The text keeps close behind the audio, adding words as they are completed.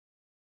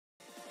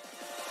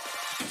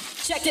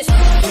Check this.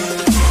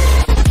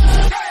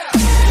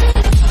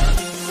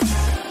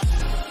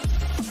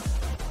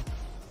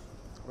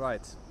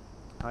 Right,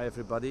 hi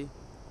everybody,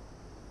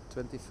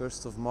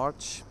 21st of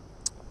March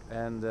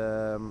and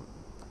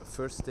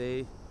first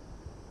day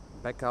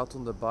back out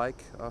on the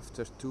bike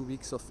after 2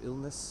 weeks of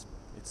illness.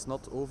 It's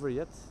not over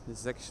yet,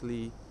 it's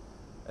actually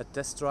a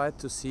test ride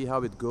to see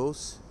how it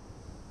goes.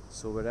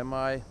 So where am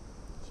I? As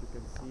you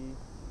can see,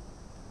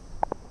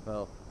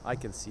 well, I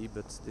can see,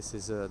 but this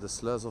is the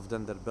sluice of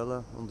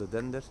Denderbelle on the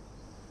Dender.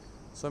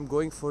 So I'm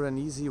going for an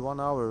easy 1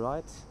 hour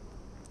ride,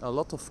 a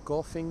lot of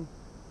coughing,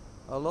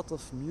 a lot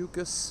of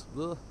mucus,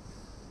 bleh.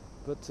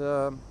 But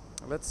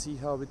let's see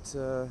how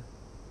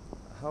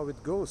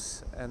it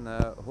goes, and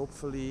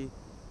hopefully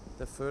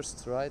the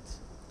first ride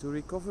to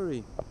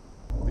recovery.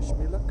 Wish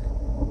me luck.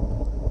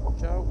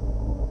 Ciao.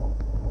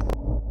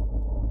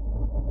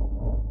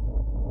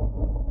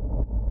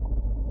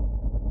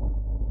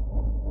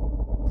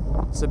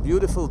 It's a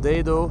beautiful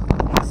day though,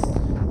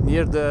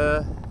 near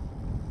the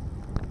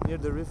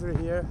river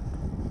here,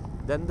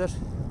 Dender.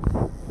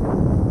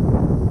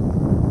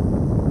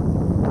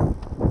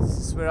 This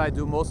is where I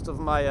do most of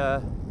my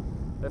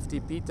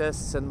FTP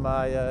tests and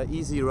my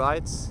easy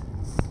rides.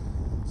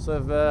 So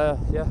I've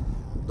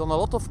done a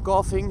lot of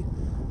coughing,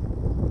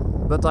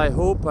 but I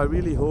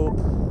really hope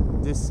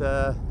this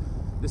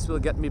will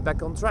get me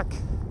back on track.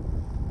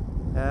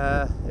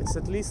 It's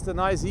at least a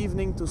nice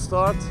evening to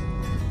start.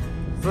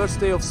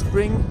 First day of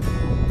spring.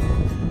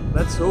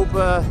 Let's hope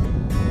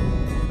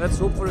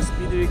for a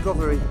speedy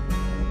recovery.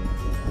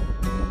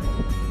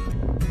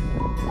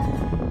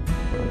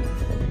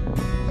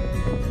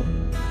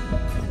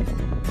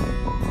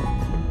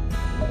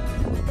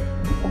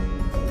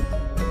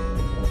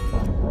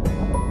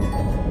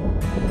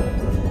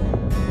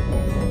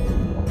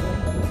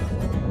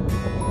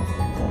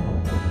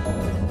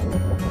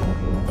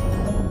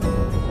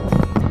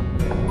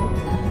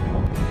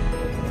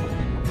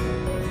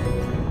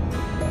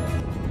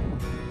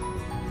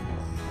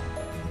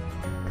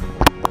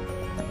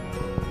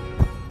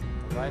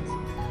 Right,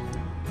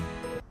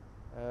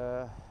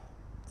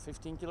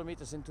 15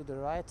 kilometers into the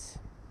ride.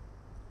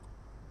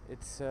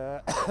 It's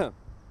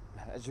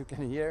as you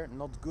can hear,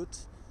 not good,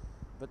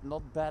 but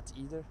not bad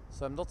either.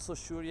 So I'm not so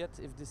sure yet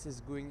if this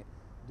is doing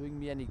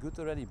me any good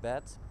or any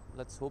bad.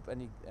 Let's hope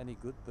any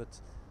good,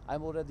 but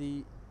I'm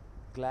already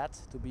glad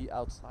to be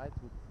outside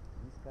with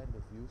these kind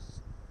of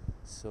views.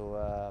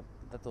 So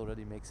that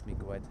already makes me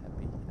quite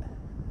happy.